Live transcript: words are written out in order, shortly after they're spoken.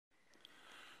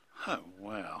Oh,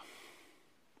 wow.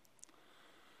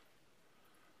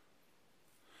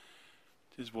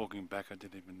 Just walking back, I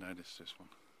didn't even notice this one.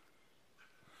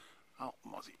 Oh,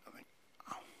 mozzie, I think.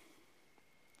 Oh.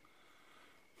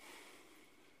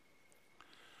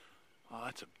 Oh,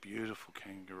 that's a beautiful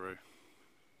kangaroo.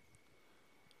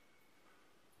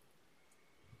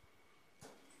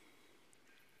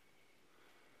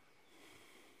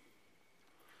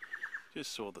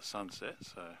 Just saw the sunset,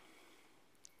 so...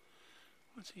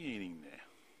 What's he eating there?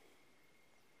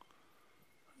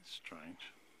 That's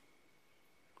strange.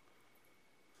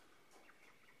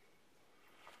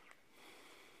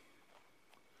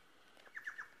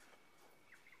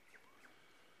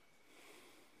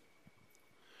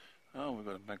 Oh, we've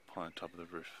got a magpie on top of the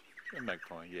roof. A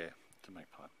magpie, yeah, it's a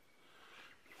magpie.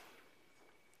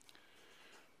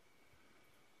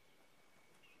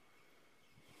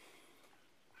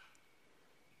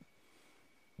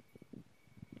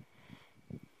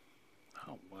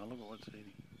 Oh, well, look at what's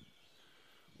eating.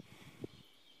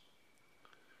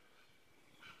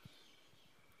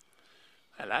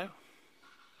 Hello?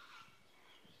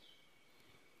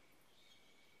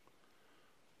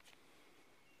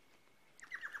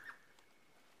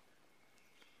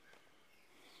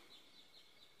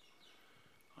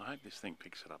 I hope this thing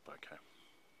picks it up okay.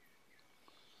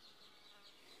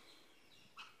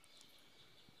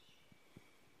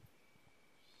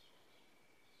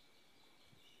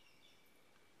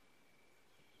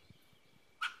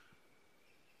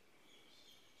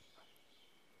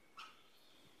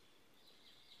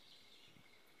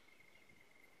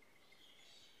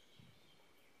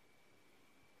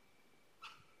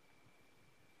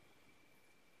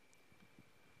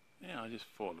 Yeah, I just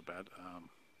thought about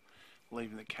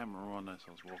leaving the camera on as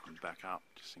I was walking back up,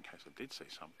 just in case I did see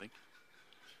something.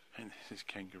 And this is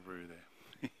kangaroo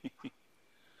there.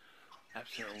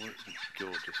 Absolutely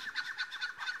gorgeous.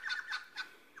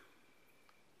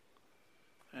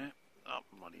 Yeah, up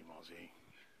muddy mozzie.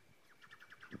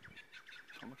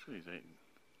 How much he's eating?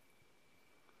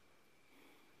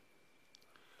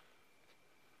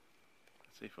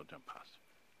 Let's see if he'll jump past.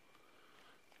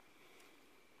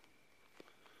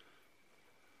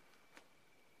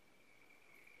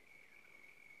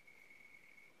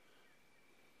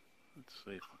 Let's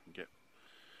see if I can get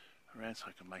around so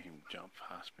I can make him jump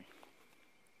past me.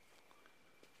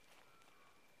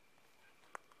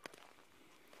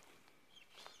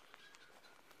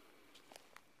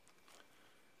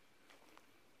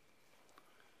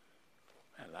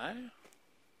 Hello?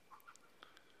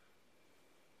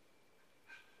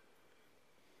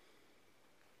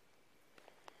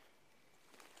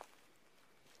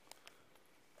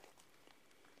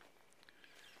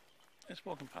 Just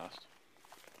walking past.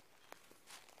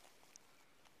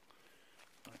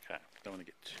 Okay, don't want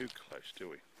to get too close, do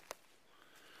we?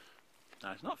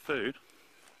 No, it's not food.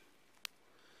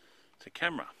 It's a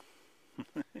camera.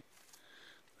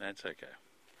 That's okay.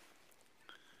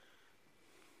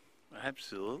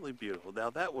 Absolutely beautiful. Now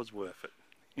that was worth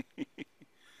it.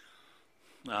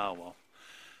 Oh well.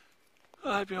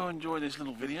 I hope you all enjoyed this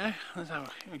little video. Let's have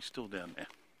a, he's still down there.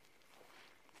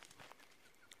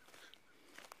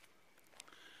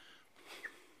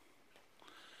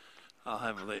 I'll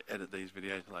have a edit these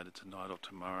videos later tonight or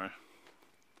tomorrow.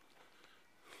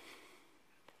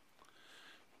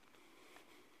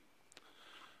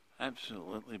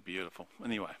 Absolutely beautiful.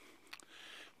 Anyway,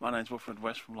 my name's Wilfred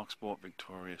West from Locksport,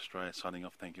 Victoria, Australia, signing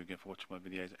off. Thank you again for watching my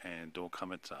videos, and all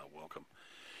comments are welcome.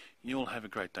 You all have a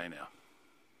great day now.